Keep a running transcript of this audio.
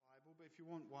if you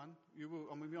want one, you will.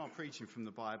 I mean, we are preaching from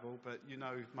the Bible, but you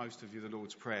know most of you the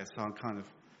Lord's Prayer, so I'm kind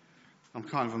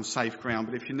of on safe ground.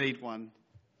 But if you need one,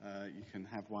 you can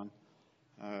have one.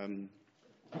 And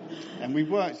we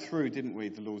worked through, didn't we,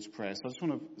 the Lord's Prayer? So I just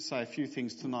want to say a few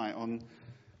things tonight on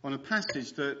a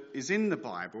passage that is in the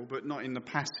Bible, but not in the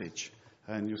passage.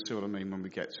 And you'll see what I mean when we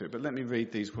get to it. But let me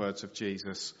read these words of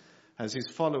Jesus as his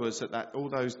followers all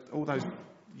those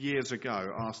years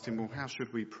ago asked him, well, how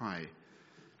should we pray?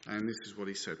 And this is what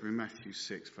he said. We're in Matthew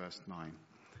 6, verse 9.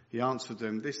 He answered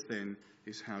them, this then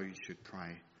is how you should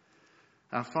pray.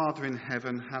 Our Father in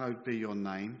heaven, hallowed be your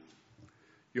name.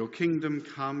 Your kingdom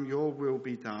come, your will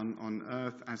be done on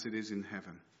earth as it is in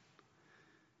heaven.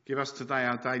 Give us today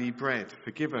our daily bread.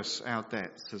 Forgive us our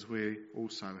debts as we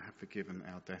also have forgiven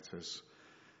our debtors.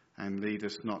 And lead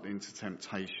us not into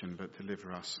temptation, but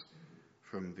deliver us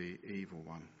from the evil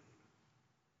one.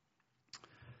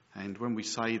 And when we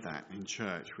say that in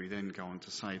church, we then go on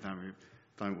to say,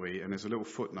 don't we? And there's a little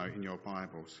footnote in your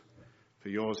Bibles. For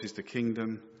yours is the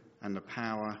kingdom and the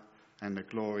power and the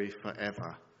glory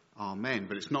forever. Amen.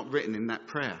 But it's not written in that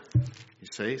prayer, you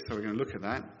see. So we're going to look at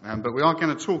that. But we are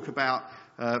going to talk about,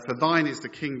 for thine is the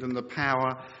kingdom, the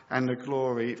power and the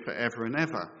glory forever and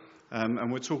ever.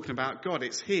 And we're talking about God.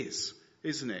 It's his,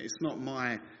 isn't it? It's not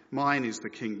mine is the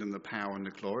kingdom, the power and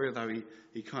the glory, although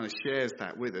he kind of shares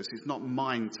that with us. It's not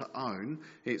mine to own,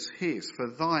 it's his. For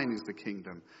thine is the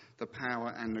kingdom, the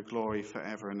power and the glory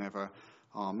forever and ever.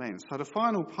 Amen. So the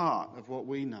final part of what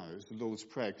we know is the Lord's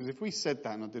Prayer, because if we said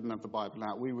that and I didn't have the Bible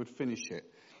out, we would finish it.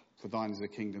 For thine is the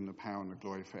kingdom, the power and the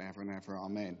glory forever and ever.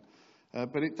 Amen.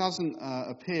 But it doesn't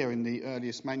appear in the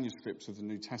earliest manuscripts of the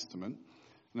New Testament.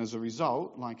 And as a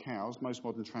result, like ours, most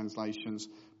modern translations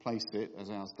place it, as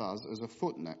ours does, as a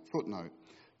footnote.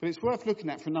 But it's worth looking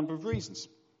at for a number of reasons.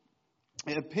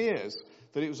 It appears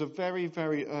that it was a very,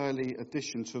 very early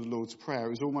addition to the Lord's Prayer.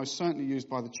 It was almost certainly used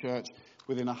by the church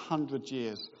within 100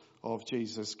 years of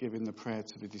Jesus giving the prayer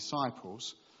to the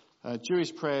disciples.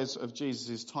 Jewish prayers of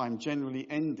Jesus' time generally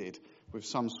ended with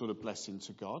some sort of blessing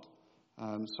to God.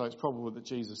 So it's probable that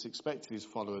Jesus expected his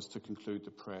followers to conclude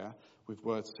the prayer with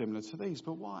words similar to these.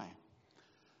 But why?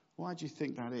 Why do you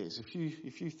think that is?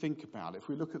 If you think about it, if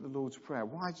we look at the Lord's Prayer,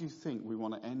 why do you think we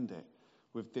want to end it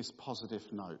with this positive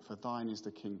note? For thine is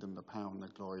the kingdom, the power and the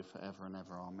glory forever and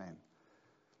ever. Amen.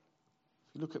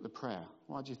 If you look at the prayer,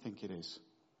 why do you think it is?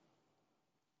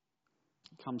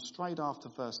 It comes straight after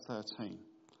verse 13,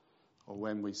 or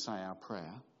when we say our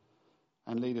prayer.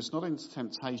 And lead us not into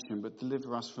temptation, but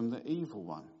deliver us from the evil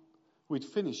one. We'd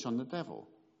finish on the devil.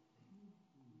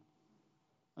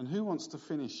 And who wants to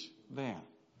finish there?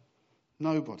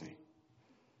 Nobody.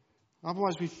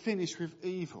 Otherwise we finish with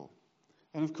evil.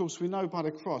 And of course we know by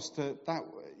the cross that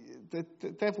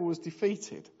the devil was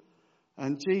defeated.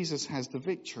 And Jesus has the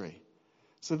victory.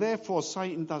 So therefore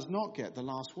Satan does not get the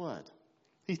last word.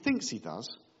 He thinks he does,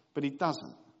 but he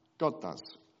doesn't. God does.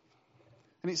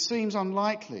 And it seems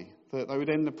unlikely that they would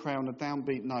end the prayer on a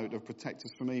downbeat note of protect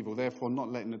us from evil, therefore not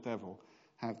letting the devil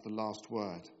have the last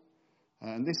word.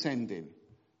 And this ending,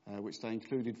 which they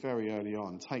included very early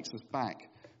on, takes us back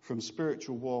from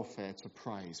spiritual warfare to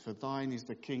praise. For thine is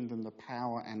the kingdom, the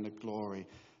power and the glory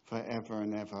forever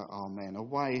and ever. Amen. A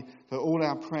way that all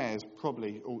our prayers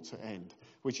probably ought to end,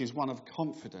 which is one of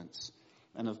confidence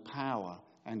and of power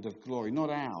and of glory. Not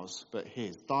ours, but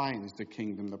his. Thine is the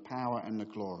kingdom, the power and the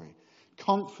glory.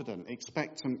 Confident,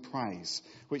 expectant praise,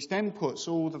 which then puts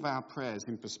all of our prayers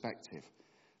in perspective.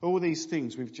 All these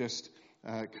things we've just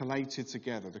collated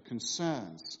together, the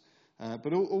concerns,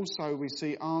 but also we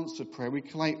see answered prayer. We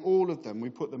collate all of them, we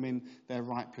put them in their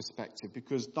right perspective,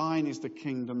 because thine is the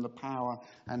kingdom, the power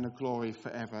and the glory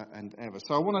forever and ever.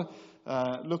 So I want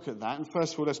to look at that. And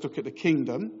first of all, let's look at the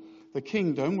kingdom. The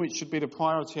kingdom, which should be the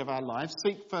priority of our lives.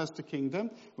 Seek first the kingdom.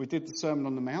 We did the Sermon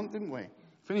on the Mount, didn't we?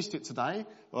 Finished it today,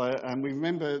 and we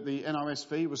remember the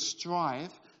NRSV was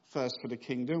strive first for the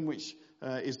kingdom, which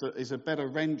is a better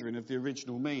rendering of the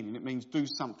original meaning. It means do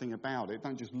something about it.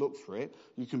 Don't just look for it.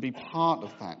 You can be part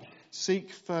of that.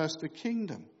 Seek first the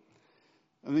kingdom.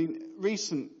 And in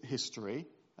recent history,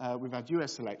 we've had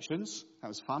US elections. That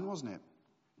was fun, wasn't it?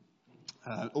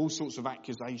 All sorts of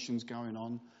accusations going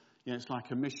on. You know, it's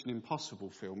like a Mission Impossible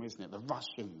film, isn't it? The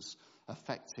Russians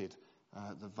affected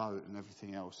the vote and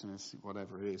everything else, and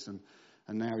whatever it is, and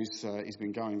now he's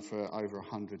been going for over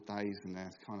 100 days, and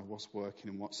there's kind of what's working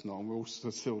and what's not, and we're all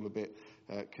still a bit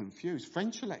confused.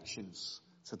 French elections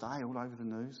today, all over the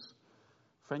news.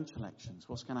 French elections,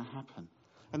 what's going to happen?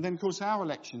 And then, of course, our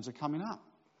elections are coming up.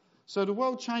 So the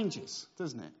world changes,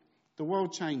 doesn't it? The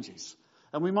world changes.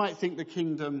 And we might think the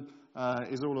kingdom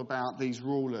is all about these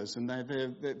rulers and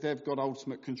they've got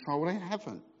ultimate control. They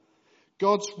haven't.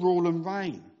 God's rule and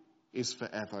reign is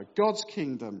forever. God's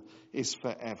kingdom is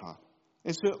forever.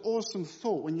 It's an awesome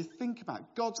thought when you think about it.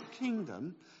 God's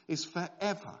kingdom is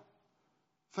forever.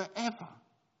 Forever.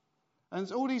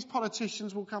 And all these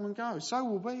politicians will come and go. So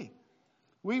will we.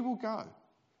 We will go.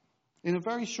 In a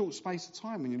very short space of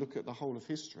time when you look at the whole of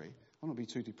history. I'll not be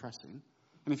too depressing.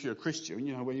 And if you're a Christian,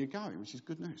 you know where you're going, which is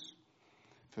good news.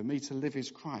 For me to live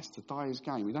is Christ, to die is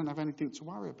gain. We don't have anything to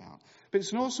worry about. But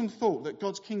it's an awesome thought that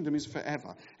God's kingdom is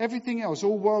forever. Everything else,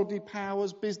 all worldly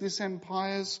powers, business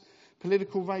empires,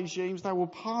 political regimes, they will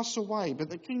pass away. But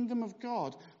the kingdom of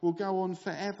God will go on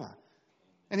forever.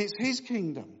 And it's his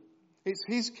kingdom. It's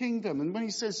his kingdom. And when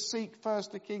he says seek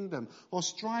first the kingdom or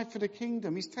strive for the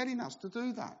kingdom, he's telling us to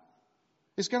do that.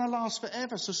 It's going to last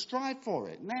forever. So strive for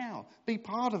it now. Be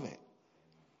part of it.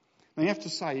 Now you have to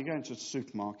say, you go into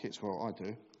supermarkets, well I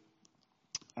do,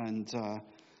 and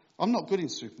I'm not good in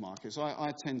supermarkets.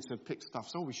 I tend to pick stuff,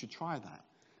 so we should try that,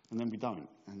 and then we don't,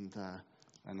 and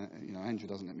Andrew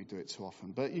doesn't let me do it too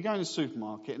often. But you go in a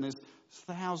supermarket and there's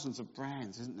thousands of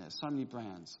brands, isn't there? So many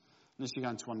brands. Unless you go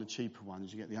into one of the cheaper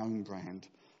ones, you get the own brand.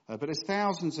 But there's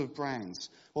thousands of brands.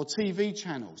 Or TV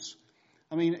channels.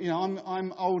 I mean,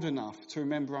 I'm old enough to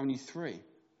remember only 3,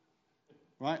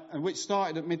 right? And which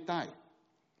started at midday.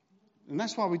 And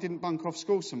that's why we didn't bunk off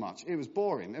school so much. It was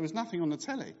boring. There was nothing on the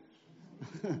telly.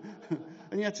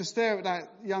 And you had to stare at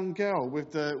that young girl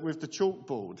with the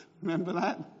chalkboard. Remember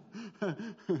that?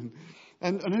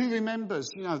 and who remembers,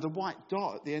 the white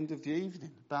dot at the end of the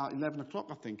evening, about 11 o'clock,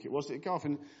 I think it was, it'd go off.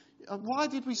 And why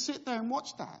did we sit there and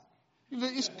watch that?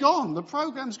 It's gone. The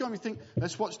programme's gone. We think,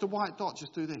 let's watch the white dot,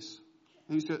 just do this.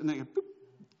 And you do it, and then you go,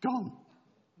 boop, gone.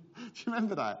 Do you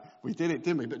remember that? We did it,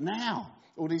 didn't we? But now,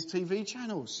 all these TV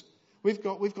channels. We've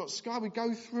got Sky, we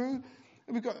go through,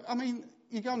 you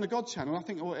go on the God channel, I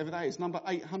think whatever that is, number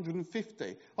 850.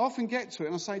 I often get to it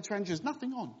and I say to Andrew, there's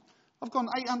nothing on. I've gone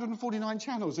 849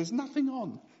 channels, there's nothing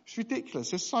on. It's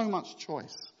ridiculous, there's so much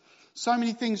choice. So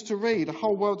many things to read, a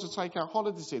whole world to take our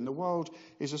holidays in. The world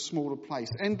is a smaller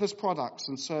place. Endless products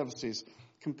and services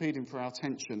competing for our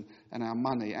attention and our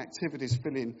money. Activities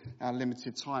filling our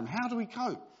limited time. How do we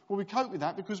cope? Well, we cope with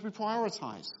that because we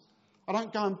prioritise. I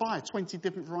don't go and buy 20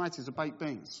 different varieties of baked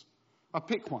beans. I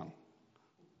pick one.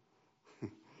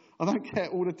 I don't get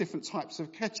all the different types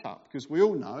of ketchup because we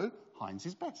all know Heinz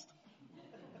is best.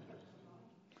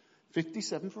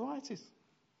 57 varieties.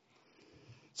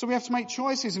 So we have to make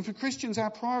choices, and for Christians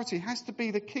our priority has to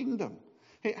be the kingdom.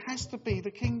 It has to be the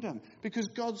kingdom because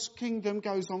God's kingdom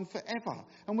goes on forever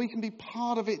and we can be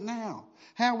part of it now.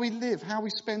 How we live, how we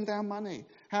spend our money,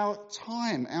 our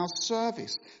time, our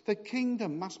service. The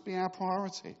kingdom must be our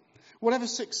priority. Whatever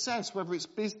success, whether it's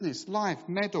business, life,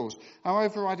 medals, our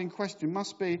overriding question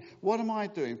must be, what am I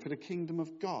doing for the kingdom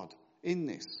of God in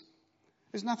this?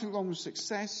 There's nothing wrong with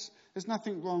success. There's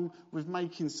nothing wrong with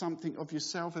making something of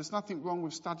yourself. There's nothing wrong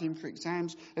with studying for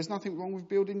exams. There's nothing wrong with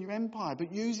building your empire,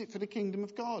 but use it for the kingdom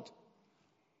of God.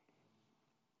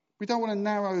 We don't want a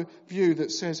narrow view that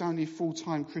says only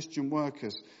full-time Christian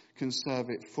workers can serve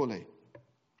it fully.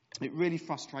 It really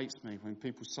frustrates me when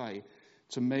people say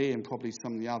to me and probably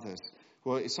some of the others,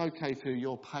 well, it's okay for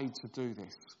you're paid to do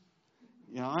this.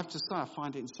 I have to say I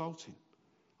find it insulting.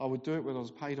 I would do it whether I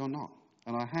was paid or not.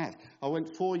 And I have. I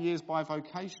went 4 years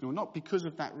bivocational, not because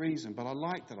of that reason, but I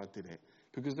like that I did it.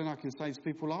 Because then I can say to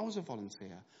people, I was a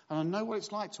volunteer. And I know what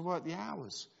it's like to work the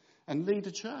hours and lead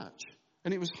a church.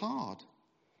 And it was hard.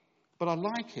 But I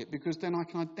like it because then I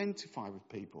can identify with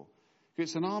people.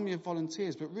 It's an army of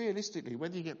volunteers, but realistically,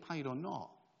 whether you get paid or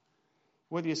not,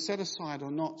 whether you're set aside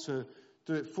or not to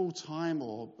do it full time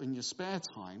or in your spare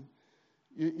time,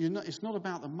 it's not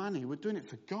about the money. We're doing it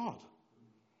for God.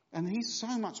 And he's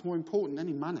so much more important than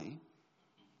any money.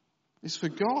 It's for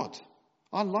God.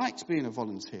 I liked being a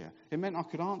volunteer. It meant I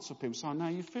could answer people saying, "Now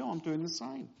you feel I'm doing the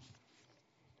same."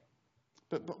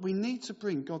 But we need to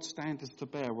bring God's standards to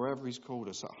bear wherever he's called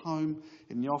us, at home,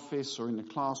 in the office or in the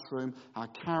classroom, our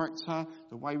character,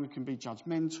 the way we can be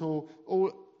judgmental,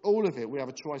 all of it. We have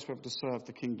a choice whether to serve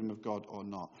the kingdom of God or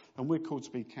not. And we're called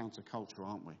to be counterculture,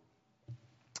 aren't we?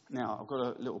 Now, I've got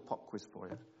a little pop quiz for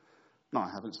you. No, I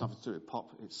haven't. It's nothing to do with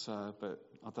pop. But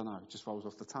I don't know. It just rolls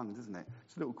off the tongue, doesn't it?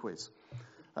 It's a little quiz.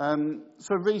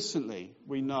 So recently,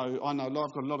 I've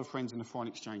got a lot of friends in the foreign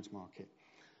exchange market.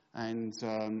 And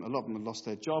a lot of them have lost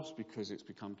their jobs because it's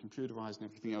become computerised and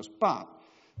everything else. But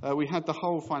we had the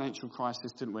whole financial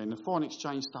crisis, didn't we? And the foreign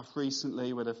exchange stuff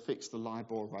recently where they fixed the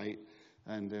LIBOR rate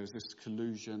and there was this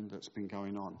collusion that's been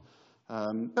going on.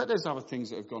 But there's other things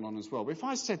that have gone on as well. But if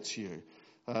I said to you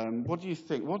What do you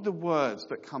think? What are the words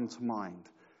that come to mind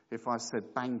if I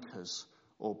said bankers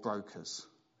or brokers?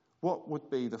 What would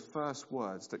be the first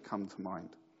words that come to mind?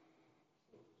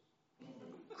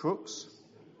 Crooks?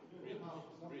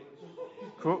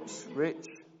 Crooks, rich.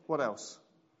 What else?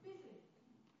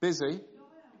 Busy.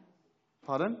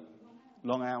 Pardon?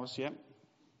 Long hours, yep.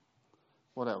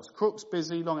 What else? Crooks,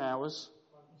 busy, long hours.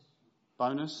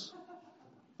 Bonus.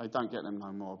 They don't get them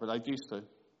no more, but they used to.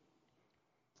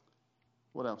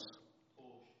 What else?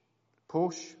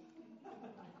 Porsche.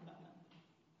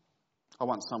 I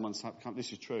once someone said,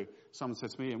 this is true. Someone said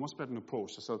to me, Ian, what's better than a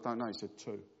Porsche? I said, I don't know. He said,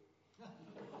 2.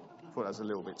 I thought that was a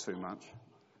little bit too much.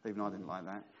 Even I didn't like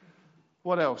that.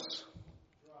 What else?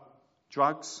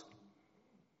 Drugs.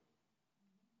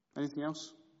 Anything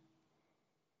else?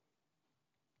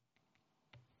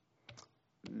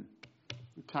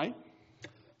 Okay.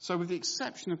 So with the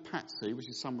exception of Patsy, which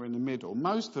is somewhere in the middle,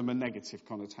 most of them are negative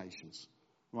connotations.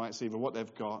 Right? It's either what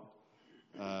they've got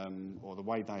or the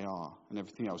way they are and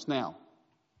everything else. Now,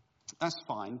 that's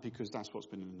fine because that's what's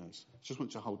been in the news. Just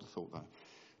want you to hold the thought though.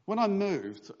 When I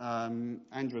moved,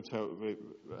 Andrea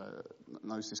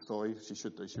knows this story. She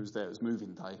should do. She was there. It was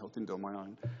moving day. I didn't do it on my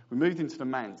own. We moved into the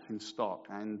manse in Stock,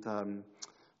 and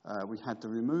we had the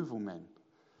removal men.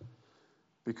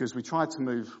 Because we tried to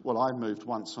move, well, I moved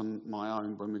once on my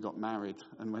own when we got married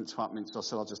and went to Upminster. I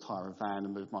said, I'll just hire a van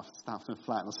and move my stuff in a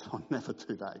flat. And I said, I'll never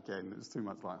do that again. It was too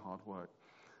much like hard work.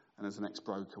 And as an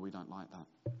ex-broker, we don't like that.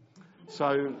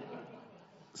 So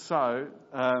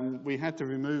we had the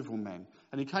removal men.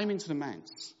 And he came into the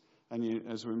manse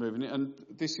as we were moving it. And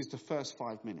this is the first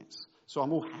 5 minutes. So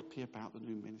I'm all happy about the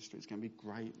new ministry. It's going to be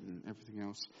great and everything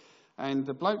else. And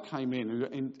the bloke came in, who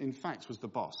in fact was the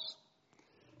boss.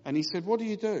 And he said, what do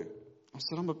you do? I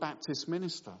said, I'm a Baptist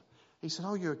minister. He said,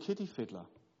 oh, you're a kiddie fiddler.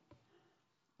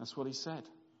 That's what he said.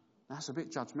 That's a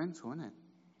bit judgmental, isn't it?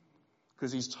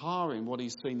 Because he's tarring what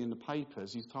he's seen in the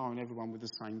papers. He's tarring everyone with the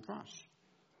same brush.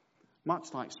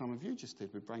 Much like some of you just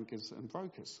did with bankers and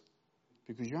brokers.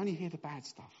 Because you only hear the bad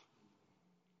stuff.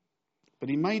 But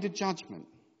he made a judgment.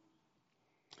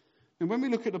 And when we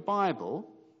look at the Bible,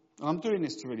 and I'm doing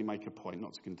this to really make a point,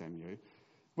 not to condemn you.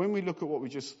 When we look at what we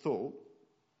just thought,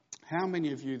 how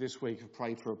many of you this week have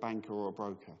prayed for a banker or a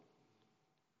broker?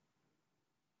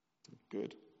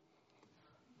 Good.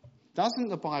 Doesn't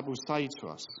the Bible say to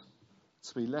us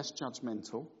to be less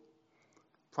judgmental,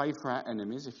 pray for our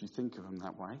enemies if you think of them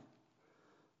that way?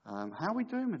 How are we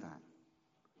doing with that?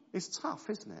 It's tough,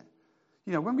 isn't it?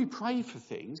 You know, when we pray for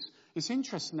things, it's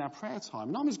interesting in our prayer time,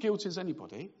 and I'm as guilty as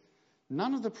anybody,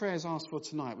 none of the prayers asked for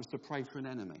tonight was to pray for an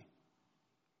enemy.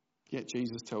 Yet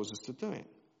Jesus tells us to do it.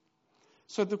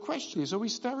 So the question is, are we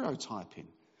stereotyping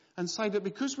and say that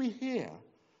because we hear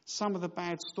some of the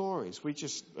bad stories, we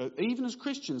just, even as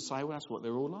Christians, say, well, that's what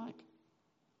they're all like?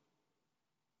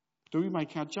 Do we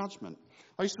make our judgment?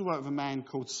 I used to work with a man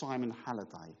called Simon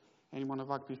Halliday. Anyone a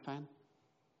rugby fan?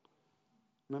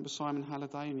 Remember Simon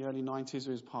Halliday in the early 90s?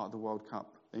 He was part of the World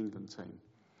Cup England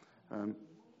team.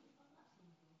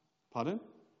 Pardon?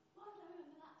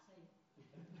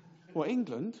 What,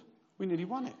 England? We nearly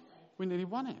won it.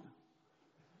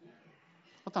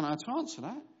 I don't know how to answer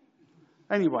that.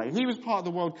 Anyway, he was part of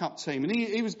the World Cup team, and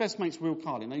he was best mates with Will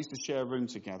Carlin. They used to share a room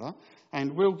together,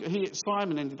 and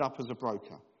Simon ended up as a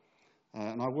broker.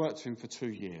 And I worked for him for 2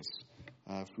 years,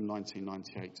 from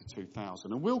 1998 to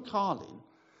 2000. And Will Carlin,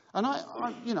 and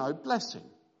I bless him,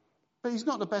 but he's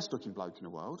not the best looking bloke in the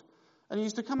world. And he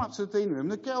used to come up to the dealing room,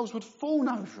 the girls would fawn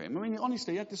over him. I mean,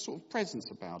 honestly, he had this sort of presence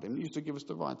about him. He used to give us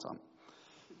the right up.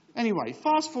 Anyway,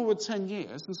 fast forward 10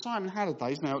 years, and Simon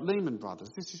Halliday is now at Lehman Brothers.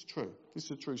 This is true. This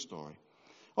is a true story.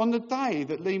 On the day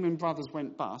that Lehman Brothers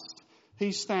went bust,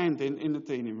 he's standing in the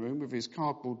dealing room with his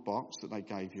cardboard box that they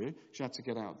gave you, because you had to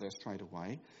get out there straight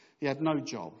away. He had no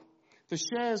job. The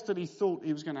shares that he thought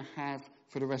he was going to have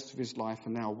for the rest of his life are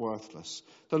now worthless.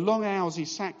 The long hours he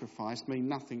sacrificed mean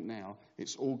nothing now.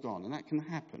 It's all gone, and that can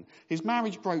happen. His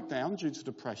marriage broke down due to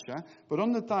the pressure, but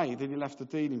on the day that he left the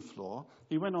dealing floor,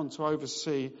 he went on to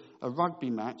oversee a rugby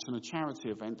match and a charity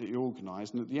event that he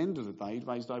organised, and at the end of the day, he'd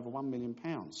raised over £1 million.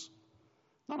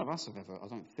 None of us have ever, I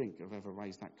don't think, have ever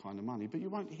raised that kind of money, but you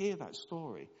won't hear that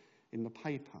story in the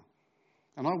paper.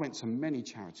 And I went to many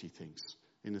charity things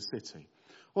in the city.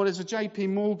 Well, there's a JP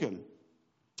Morgan.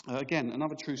 Again,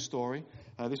 another true story.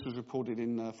 This was reported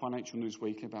in Financial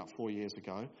Newsweek about 4 years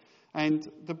ago. And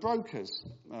the brokers,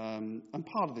 and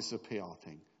part of this is a PR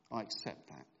thing, I accept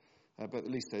that, but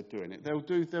at least they're doing it.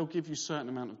 They'll give you a certain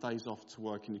amount of days off to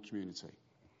work in the community,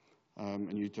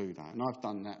 and you do that. And I've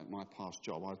done that at my past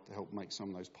job. I helped make some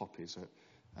of those poppies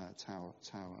at Tower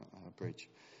Bridge.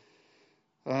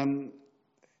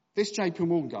 This J.P.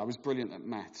 Morgan guy was brilliant at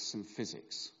maths and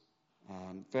physics.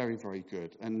 Very, very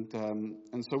good. And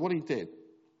so what he did,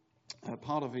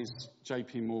 part of his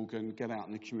J.P. Morgan get out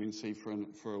in the community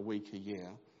for a week a year,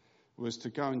 was to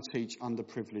go and teach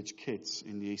underprivileged kids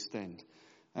in the East End.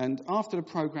 And after the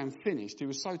programme finished, he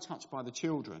was so touched by the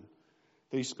children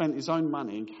that he spent his own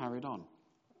money and carried on.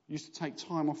 He used to take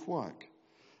time off work.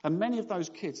 And many of those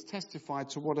kids testified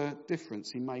to what a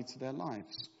difference he made to their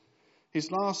lives.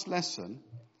 His last lesson,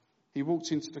 he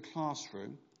walked into the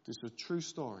classroom, this is a true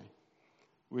story,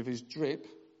 with his drip,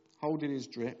 holding his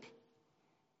drip,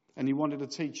 and he wanted to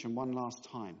teach them one last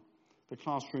time. The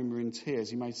classroom were in tears.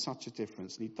 He made such a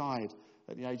difference, and he died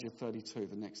at the age of 32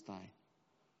 the next day.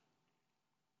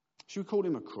 Should we call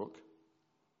him a crook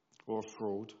or a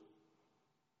fraud?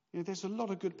 You know, there's a lot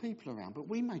of good people around, but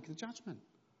we make the judgment.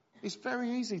 It's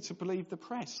very easy to believe the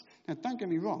press. Now, don't get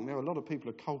me wrong, there are a lot of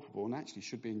people who are culpable and actually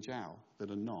should be in jail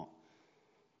that are not.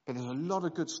 But there's a lot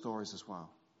of good stories as well.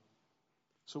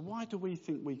 So why do we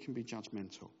think we can be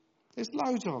judgmental? There's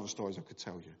loads of other stories I could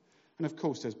tell you. And of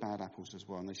course there's bad apples as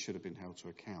well, and they should have been held to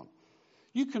account.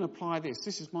 You can apply this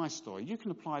is my story, you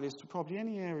can apply this to probably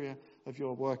any area of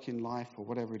your working life or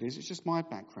whatever it is. It's just my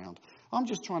background. I'm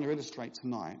just trying to illustrate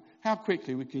tonight how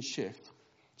quickly we can shift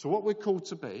to what we're called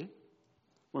to be.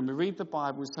 When we read the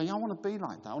Bible, we say, I want to be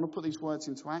like that. I want to put these words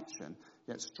into action.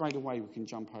 Yet straight away we can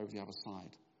jump over the other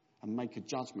side and make a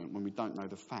judgment when we don't know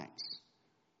the facts.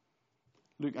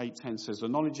 Luke 8:10 says, the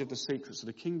knowledge of the secrets of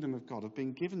the kingdom of God have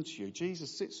been given to you.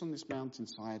 Jesus sits on this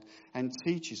mountainside and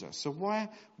teaches us. So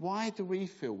why do we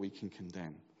feel we can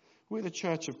condemn? We're the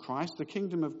church of Christ. The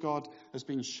kingdom of God has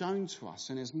been shown to us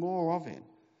and there's more of it.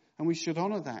 And we should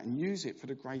honour that and use it for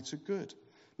the greater good.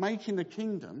 Making the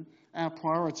kingdom our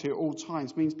priority at all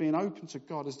times means being open to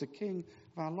God as the king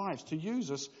of our lives, to use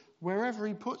us wherever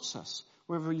he puts us,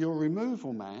 whether you're a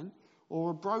removal man or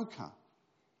a broker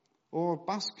or a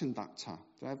bus conductor.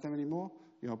 Do I have them anymore?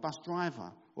 You're a bus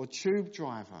driver or tube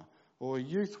driver or a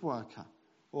youth worker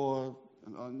or,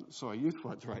 youth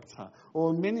work director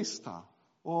or a minister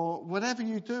or whatever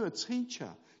you do, a teacher.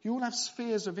 You all have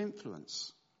spheres of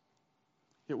influence.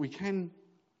 Yet we can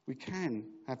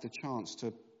have the chance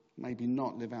to maybe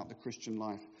not live out the Christian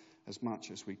life as much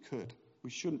as we could. We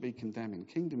shouldn't be condemning.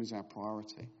 Kingdom is our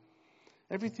priority.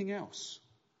 Everything else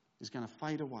is going to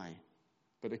fade away,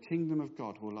 but the kingdom of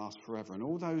God will last forever. And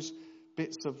all those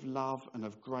bits of love and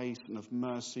of grace and of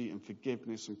mercy and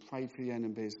forgiveness and pray for the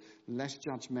enemies, less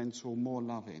judgmental, more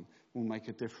loving, will make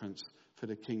a difference for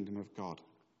the kingdom of God.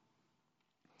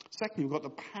 Secondly, we've got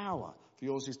the power. For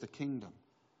yours is the kingdom.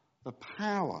 The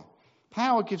power.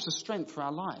 Power gives us strength for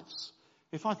our lives.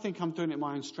 If I think I'm doing it in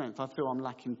my own strength, I feel I'm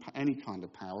lacking any kind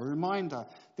of power. A reminder,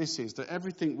 this is that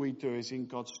everything we do is in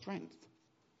God's strength.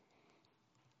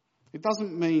 It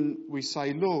doesn't mean we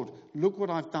say, Lord, look what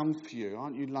I've done for you.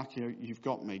 Aren't you lucky you've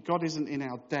got me? God isn't in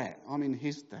our debt. I'm in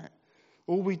his debt.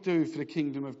 All we do for the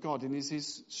kingdom of God is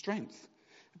his strength.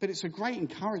 But it's a great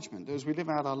encouragement that as we live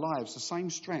out our lives, the same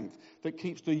strength that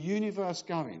keeps the universe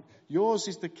going. Yours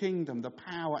is the kingdom, the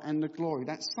power and the glory.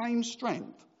 That same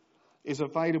strength is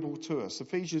available to us.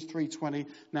 Ephesians 3:20,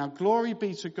 now glory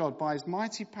be to God, by his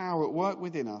mighty power at work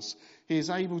within us, he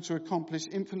is able to accomplish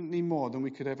infinitely more than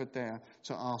we could ever dare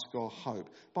to ask or hope.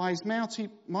 By his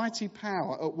mighty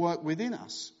power at work within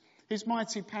us, his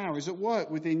mighty power is at work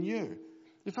within you.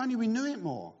 If only we knew it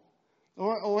more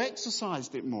or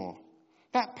exercised it more.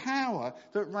 That power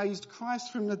that raised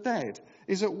Christ from the dead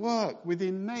is at work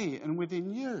within me and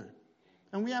within you.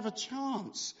 And we have a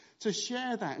chance to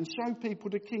share that and show people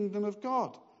the kingdom of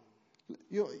God.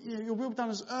 Your will be done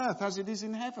as earth as it is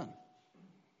in heaven.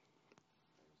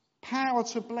 Power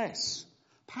to bless.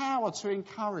 Power to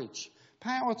encourage.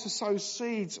 Power to sow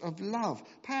seeds of love.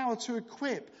 Power to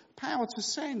equip. Power to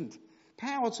send.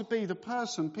 Power to be the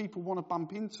person people want to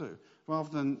bump into rather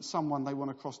than someone they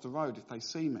want to cross the road if they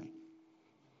see me.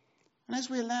 And as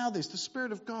we allow this, the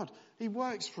Spirit of God, he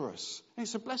works for us. And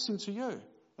it's a blessing to you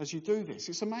as you do this.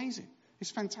 It's amazing.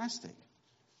 It's fantastic.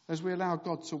 As we allow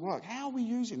God to work. How are we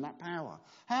using that power?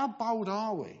 How bold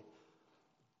are we?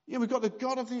 Yeah, we've got the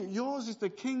God of yours is the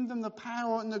kingdom, the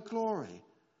power and the glory.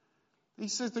 He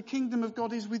says the kingdom of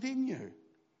God is within you.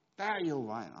 You're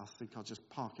right. I think I'll just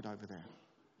park it over there.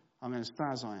 I'm going to stay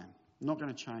as I am. I'm not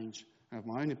going to change. I have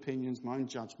my own opinions, my own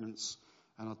judgments,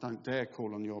 and I don't dare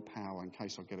call on your power in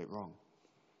case I get it wrong.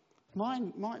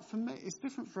 Mine, for me, it's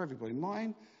different for everybody.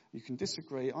 Mine, you can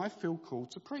disagree. I feel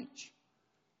called to preach.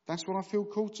 That's what I feel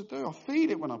called to do. I feel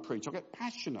it when I preach. I get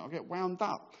passionate. I get wound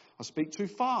up. I speak too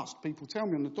fast. People tell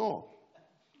me on the door.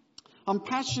 I'm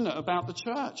passionate about the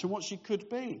church and what she could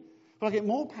be. But I get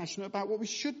more passionate about what we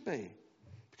should be.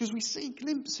 Because we see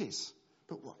glimpses.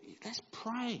 But let's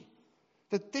pray.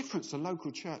 The difference the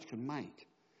local church can make.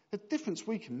 The difference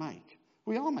we can make.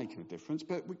 We are making a difference,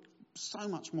 but so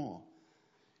much more.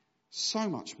 So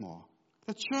much more.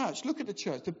 The church, look at the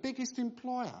church, the biggest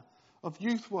employer of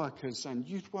youth workers and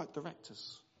youth work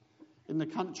directors in the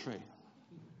country.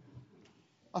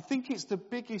 I think it's the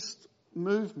biggest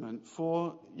movement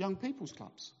for young people's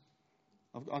clubs.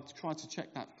 I've tried to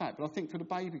check that fact, but I think for the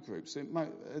baby groups, a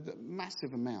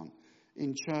massive amount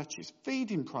in churches.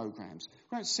 Feeding programs.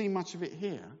 We don't see much of it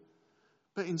here,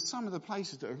 but in some of the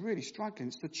places that are really struggling,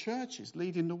 it's the churches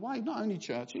leading the way. Not only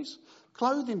churches,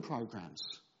 clothing programs.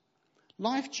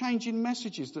 Life-changing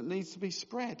messages that needs to be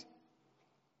spread.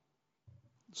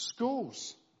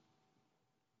 Schools.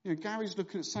 Gary's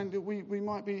looking at saying that we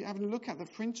might be having a look at the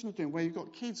Frinton are doing, where you've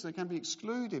got kids that can be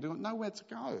excluded, who've got nowhere to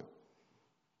go,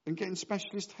 and getting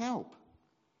specialist help.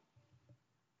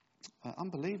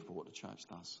 Unbelievable what the church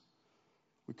does.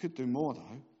 We could do more,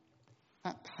 though.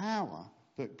 That power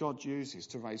that God uses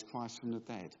to raise Christ from the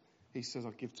dead, he says, I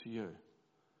give to you.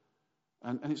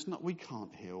 And it's not, we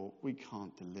can't heal, we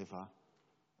can't deliver.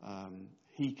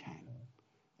 He can.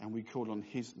 And we call on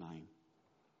his name.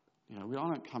 I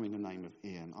don't come in the name of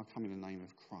Ian, I come in the name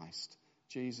of Christ.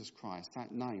 Jesus Christ,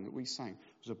 that name that we sang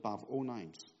was above all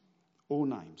names. All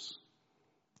names.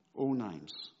 All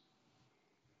names.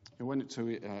 I went to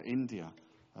India,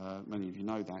 many of you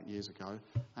know that, years ago,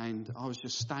 and I was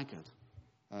just staggered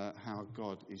how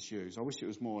God is used. I wish it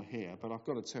was more here, but I've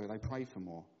got to tell you, they pray for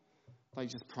more. They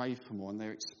just pray for more, and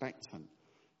they're expectant.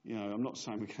 I'm not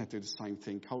saying we're going to do the same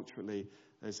thing culturally.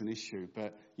 There's an issue,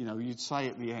 but you'd say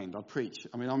at the end, I'd preach.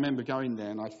 I remember going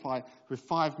there, and with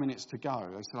 5 minutes to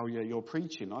go, they said, "Oh yeah, you're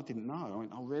preaching." I didn't know. I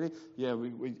went, "Oh really?" Yeah.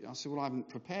 I said, "Well, I haven't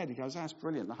prepared." He goes, "That's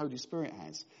brilliant. The Holy Spirit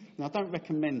has." Now I don't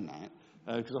recommend that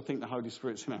because I think the Holy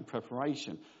Spirit's in our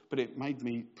preparation, but it made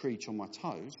me preach on my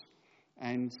toes,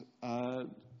 and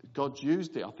God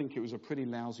used it. I think it was a pretty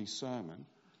lousy sermon.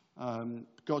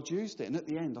 God used it, and at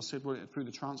the end, I said, well, through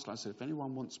the translator, I said, if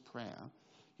anyone wants prayer,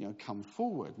 come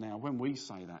forward. Now, when we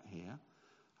say that here,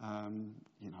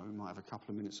 we might have a couple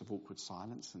of minutes of awkward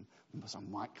silence, and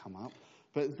some might come up.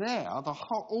 But there,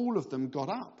 all of them got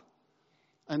up,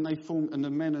 and they formed, and the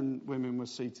men and women were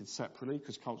seated separately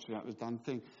because culturally that was done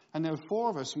thing. And there were 4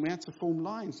 of us, and we had to form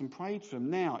lines and prayed for them.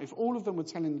 Now, if all of them were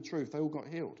telling the truth, they all got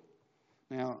healed.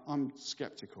 Now, I'm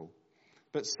sceptical,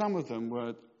 but some of them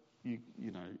were.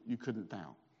 You couldn't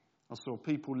doubt. I saw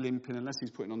people limping. Unless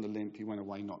he's putting on the limp, he went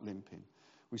away not limping.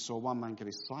 We saw one man get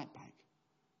his sight back.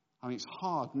 It's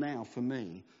hard now for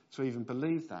me to even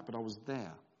believe that, but I was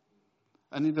there.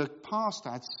 And the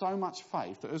pastor had so much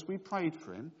faith that as we prayed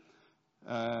for him,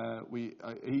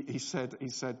 he said,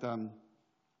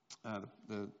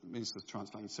 the minister's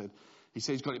translating said,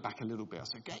 he's got it back a little bit. I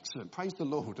said, excellent, praise the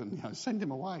Lord, and send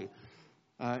him away.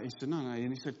 He said, no,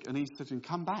 and he said,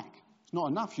 come back. Not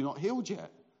enough, you're not healed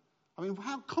yet.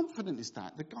 How confident is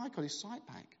that? The guy got his sight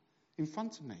back in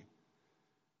front of me.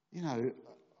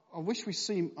 I wish we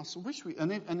see,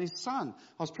 and his son,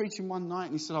 I was preaching one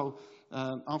night and he said,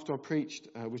 after I preached,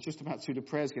 was just about to do the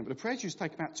prayers again, but the prayers used to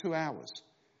take about 2 hours.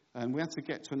 And we had to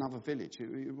get to another village.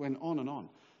 It went on and on.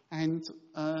 And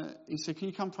he said, can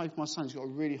you come pray for my son? He's got a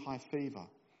really high fever.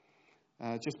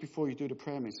 Just before you do the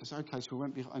prayer meeting, I said, okay, so we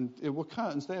went behind, and there were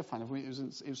curtains there, it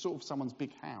was sort of someone's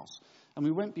big house. And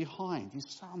we went behind, his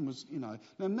son was, Now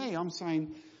me, I'm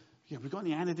saying, have we got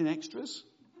any Anadin extras?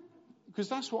 Because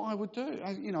that's what I would do.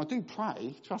 I do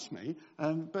pray, trust me,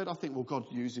 but I think, well, God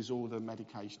uses all the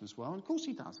medication as well. And of course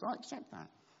he does, I accept that.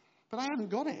 But I hadn't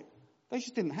got it. They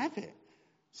just didn't have it.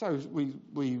 So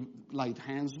we laid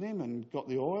hands on him and got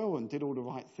the oil and did all the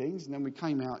right things. And then we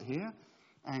came out here.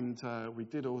 And we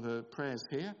did all the prayers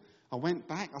here. I went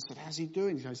back. I said, how's he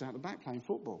doing? He goes out the back playing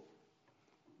football.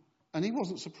 And he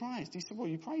wasn't surprised. He said, well,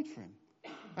 you prayed for him.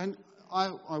 And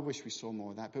I wish we saw more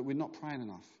of that, but we're not praying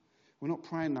enough. We're not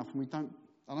praying enough, and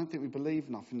I don't think we believe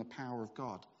enough in the power of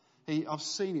God. I've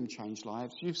seen him change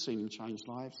lives. You've seen him change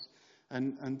lives.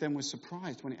 And then we're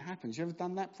surprised when it happens. You ever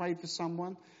done that? Prayed for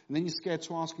someone, and then you're scared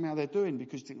to ask them how they're doing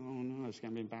because you think, oh no, it's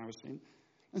going to be embarrassing.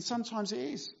 And sometimes it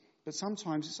is. But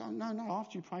sometimes it's, oh, no,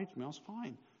 after you prayed for me, I was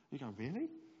fine. You go, really?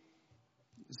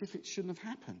 As if it shouldn't have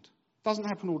happened. It doesn't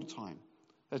happen all the time.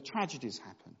 Tragedies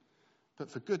happen.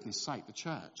 But for goodness sake, the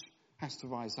church has to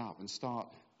rise up and start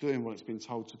doing what it's been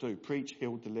told to do. Preach,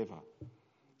 heal, deliver.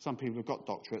 Some people have got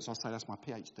doctorates. I say that's my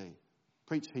PhD.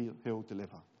 Preach, heal,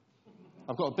 deliver.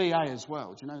 I've got a BA as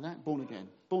well. Do you know that? Born again.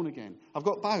 Born again. I've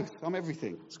got both. I'm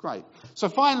everything. It's great. So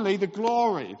finally, the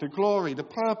glory, the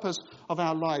purpose of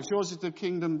our lives. Yours is the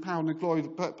kingdom, power, and the glory. The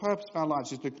purpose of our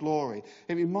lives is the glory.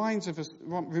 It reminds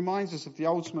us of the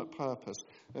ultimate purpose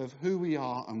of who we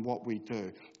are and what we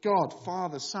do. God,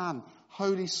 Father, Son,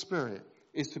 Holy Spirit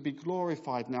is to be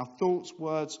glorified in our thoughts,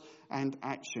 words, and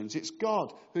actions. It's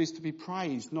God who is to be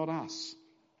praised, not us.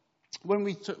 When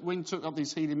we took up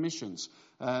these healing missions,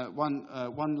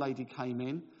 one lady came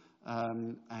in,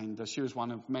 and she was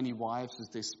one of many wives as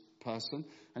this person,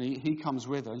 and he comes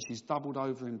with her, and she's doubled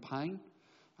over in pain,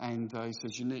 and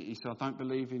he said, I don't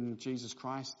believe in Jesus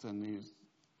Christ, and he's,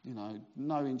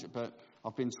 no injury, but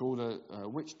I've been to all the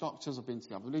witch doctors, I've been to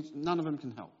the other religions, none of them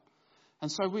can help.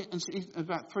 And so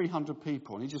about 300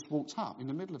 people, and he just walked up in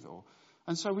the middle of it all.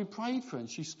 And so we prayed for her, and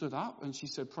she stood up, and she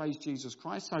said, praise Jesus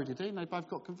Christ. So did he, and they both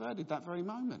got converted that very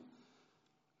moment.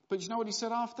 But you know what he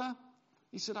said after?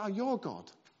 He said, oh, you're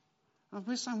God. And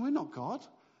we're saying, we're not God.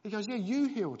 He goes, yeah, you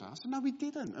healed us. And no, we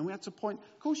didn't. And we had to point,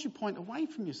 of course you point away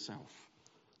from yourself.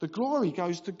 The glory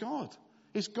goes to God.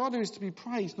 It's God who is to be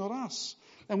praised, not us.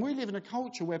 And we live in a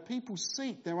culture where people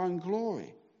seek their own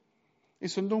glory.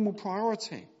 It's a normal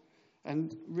priority.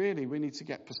 And really, we need to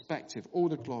get perspective. All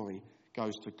the glory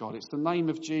goes to God. It's the name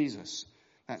of Jesus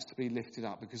that's to be lifted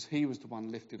up, because he was the one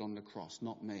lifted on the cross,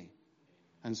 not me.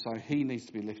 And so he needs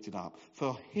to be lifted up.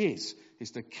 For his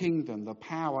is the kingdom, the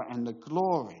power, and the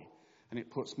glory. And it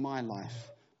puts my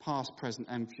life, past, present,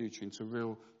 and future, into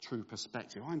real, true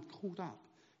perspective. I'm called up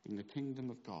in the kingdom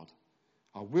of God.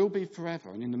 I will be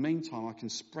forever. And in the meantime, I can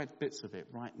spread bits of it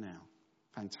right now.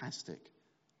 Fantastic.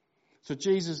 So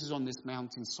Jesus is on this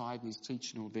mountainside and he's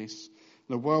teaching all this.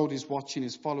 The world is watching,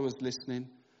 his followers listening.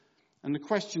 And the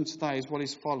question today is what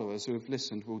his followers who have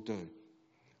listened will do.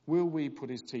 Will we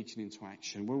put his teaching into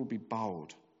action? Will we be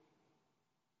bold?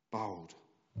 Bold.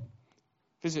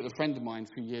 Visited a friend of mine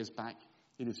a few years back.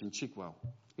 He lives in Chigwell.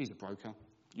 He's a broker.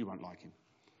 You won't like him.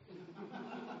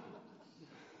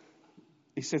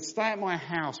 He said, stay at my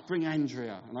house, bring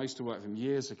Andrea. And I used to work with him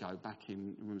years ago,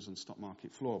 when he was on stock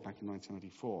market floor, back in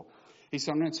 1984. He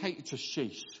said, I'm going to take you to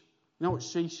Sheesh. You know what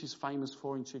Sheesh is famous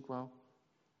for in Chigwell?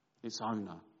 Its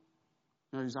owner.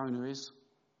 You know whose owner is?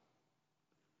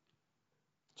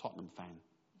 Tottenham fan.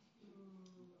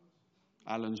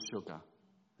 Alan Sugar.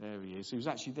 There he is. He was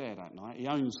actually there that night. He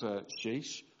owns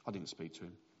Sheesh. I didn't speak to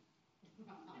him.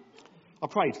 I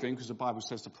prayed for him because the Bible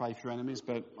says to pray for your enemies,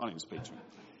 but I didn't speak to him.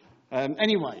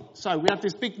 Anyway, so we had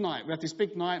this big night.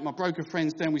 My broker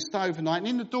friend's there, and we stay overnight. And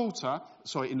in the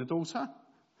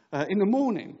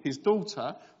morning, his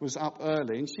daughter was up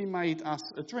early, and she made us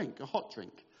a drink, a hot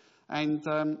drink. And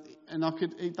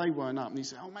they weren't up. And he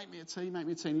said, oh, make me a tea.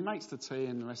 And he makes the tea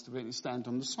and the rest of it, and he stands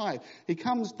on the side. He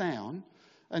comes down,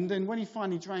 and then when he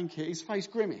finally drank it, his face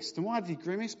grimaced. And why did he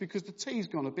grimace? Because the tea's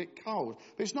gone a bit cold.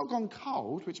 But it's not gone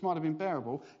cold, which might have been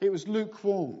bearable. It was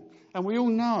lukewarm. And we all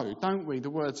know, don't we, the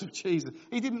words of Jesus.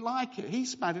 He didn't like it. He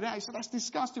spat it out. He said, that's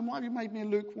disgusting. Why have you made me a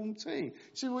lukewarm tea?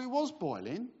 He said, well, it was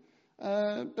boiling.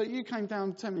 But you came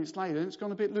down 10 minutes later and it's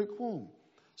gone a bit lukewarm.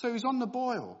 So he was on the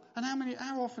boil. And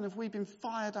how often have we been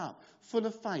fired up, full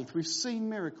of faith? We've seen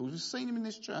miracles. We've seen them in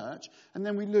this church, and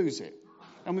then we lose it.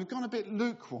 And we've gone a bit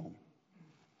lukewarm.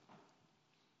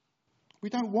 We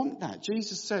don't want that.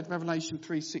 Jesus said, Revelation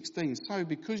 3:16, so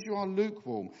because you are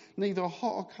lukewarm, neither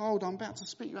hot or cold, I'm about to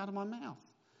spit you out of my mouth.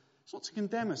 It's not to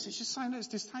condemn us. It's just saying that it's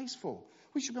distasteful.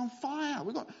 We should be on fire.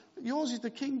 Yours is the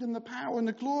kingdom, the power, and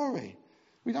the glory.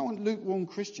 We don't want lukewarm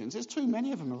Christians. There's too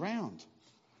many of them around.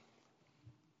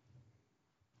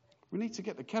 We need to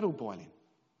get the kettle boiling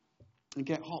and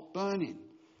get hot burning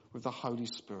with the Holy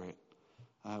Spirit.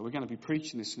 We're going to be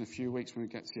preaching this in a few weeks when we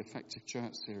get to the Effective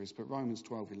Church series, but Romans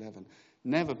 12:11,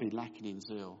 never be lacking in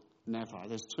zeal. Never.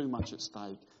 There's too much at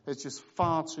stake. There's just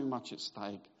far too much at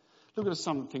stake. Look at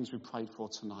some of the things we prayed for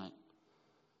tonight.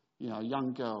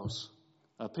 Young girls,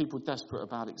 people desperate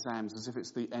about exams as if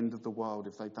it's the end of the world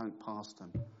if they don't pass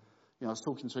them. I was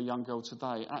talking to a young girl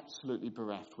today, absolutely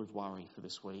bereft with worry for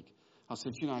this week. I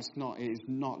said, it is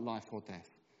not life or death.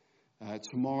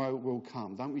 Tomorrow will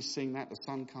come. Don't we sing that? The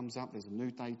sun comes up, there's a new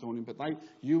day dawning. But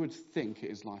you would think it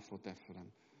is life or death for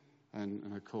them.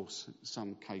 And of course, in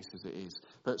some cases it is.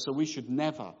 So we should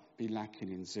never be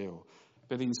lacking in zeal.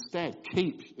 But instead,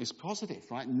 it's positive,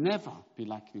 right? Never be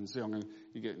lacking in zeal.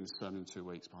 You get in the sermon in 2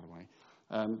 weeks, by the way.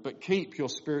 But keep your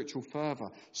spiritual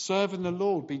fervour. Serving the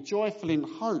Lord. Be joyful in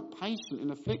hope, patient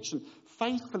in affliction,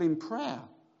 faithful in prayer.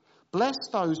 Bless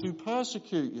those who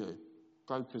persecute you,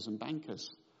 brokers and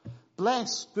bankers.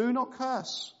 Bless, do not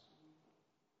curse.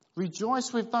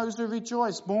 Rejoice with those who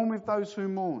rejoice. Mourn with those who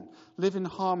mourn. Live in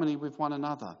harmony with one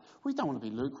another. We don't want to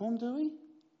be lukewarm, do we?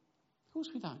 Of course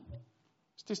we don't.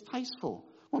 It's distasteful.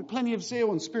 We want plenty of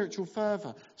zeal and spiritual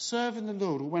fervour. Serving the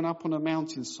Lord who went up on a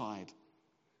mountainside,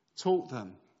 taught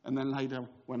them, and then later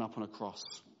went up on a cross.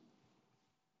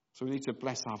 So we need to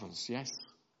bless others, yes?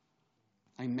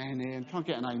 Amen, Ian. Can't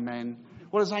get an amen.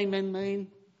 What does amen mean?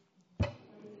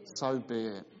 So be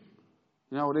it.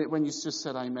 You know, when you just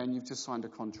said amen, you've just signed a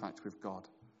contract with God.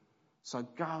 So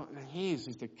go, his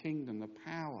is the kingdom, the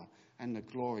power and the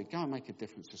glory. Go and make a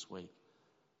difference this week.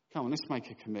 Come on, let's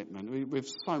make a commitment. We've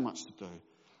so much to do.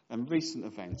 And recent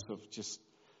events have just,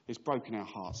 it's broken our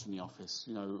hearts in the office.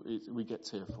 You know, we get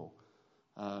tearful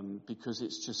because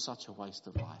it's just such a waste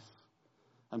of life.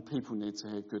 And people need to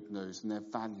hear good news, and they're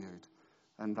valued,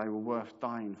 and they were worth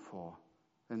dying for.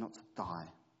 They're not to die.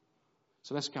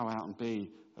 So let's go out and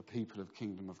be a people of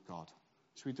kingdom of God.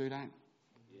 Should we do that?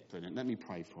 Yeah. Brilliant. Let me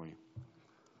pray for you.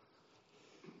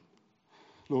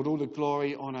 Lord, all the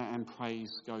glory, honour and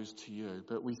praise goes to you.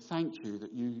 But we thank you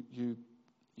that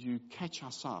you catch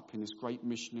us up in this great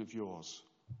mission of yours.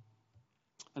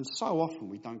 And so often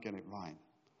we don't get it right.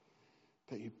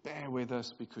 But you bear with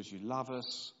us because you love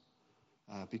us,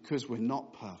 because we're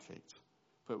not perfect.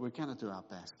 But we're going to do our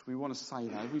best. We want to say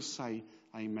that. We say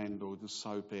amen, Lord, and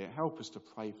so be it. Help us to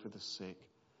pray for the sick,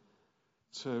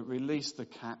 to release the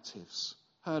captives.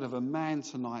 Heard of a man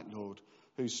tonight, Lord,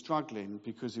 who's struggling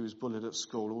because he was bullied at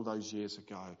school all those years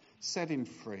ago. Set him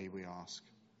free, we ask.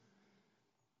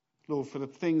 Lord, for the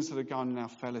things that are going on in our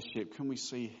fellowship, can we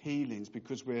see healings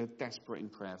because we're desperate in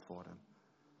prayer for them?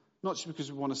 Not just because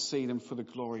we want to see them for the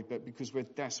glory, but because we're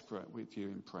desperate with you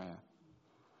in prayer.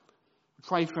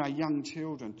 Pray for our young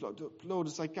children. Lord,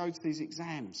 as they go to these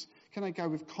exams, can they go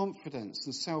with confidence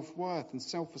and self-worth and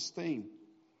self-esteem?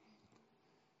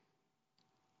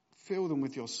 Fill them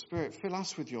with your Spirit. Fill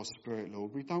us with your Spirit,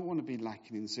 Lord. We don't want to be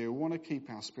lacking in zeal. We want to keep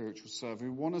our spiritual service. We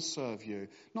want to serve you,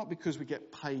 not because we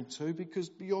get paid to, because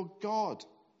you're God.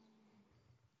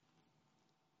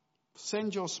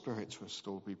 Send your Spirit to us,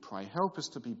 Lord, we pray. Help us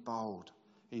to be bold.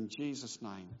 In Jesus'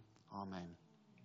 name, amen.